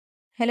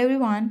Hello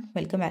everyone,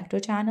 welcome back to our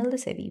channel, The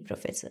Savvy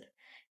Professor.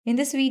 In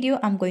this video,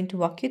 I'm going to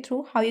walk you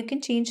through how you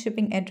can change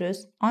shipping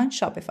address on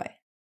Shopify.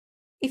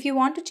 If you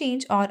want to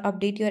change or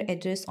update your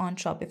address on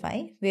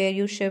Shopify, where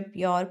you ship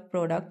your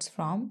products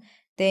from,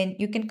 then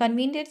you can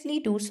conveniently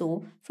do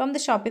so from the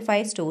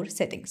Shopify store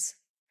settings.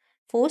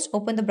 First,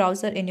 open the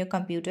browser in your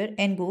computer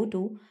and go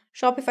to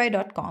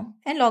shopify.com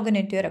and log in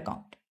into your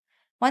account.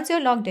 Once you're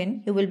logged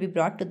in, you will be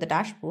brought to the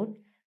dashboard.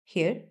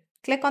 Here,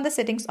 click on the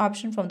settings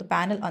option from the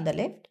panel on the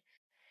left.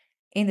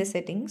 In the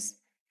settings,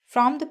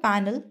 from the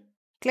panel,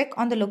 click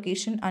on the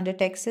location under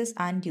taxes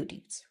and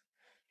duties.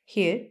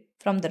 Here,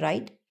 from the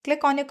right,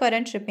 click on your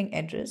current shipping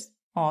address,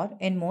 or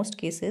in most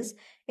cases,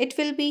 it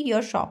will be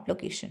your shop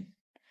location.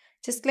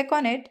 Just click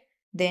on it,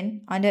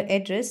 then under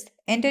address,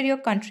 enter your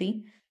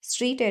country,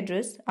 street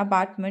address,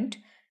 apartment,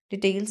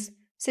 details,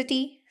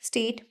 city,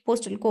 state,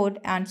 postal code,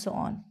 and so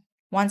on.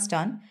 Once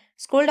done,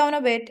 scroll down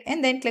a bit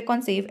and then click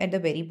on save at the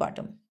very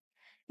bottom.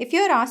 If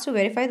you are asked to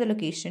verify the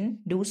location,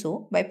 do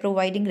so by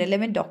providing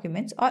relevant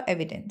documents or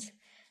evidence,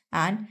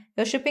 and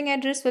your shipping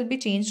address will be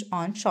changed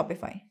on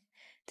Shopify.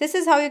 This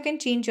is how you can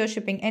change your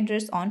shipping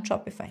address on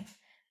Shopify.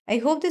 I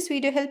hope this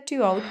video helped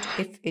you out.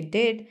 If it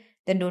did,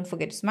 then don't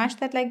forget to smash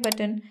that like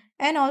button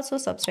and also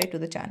subscribe to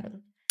the channel.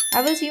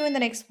 I will see you in the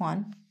next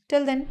one.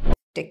 Till then,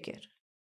 take care.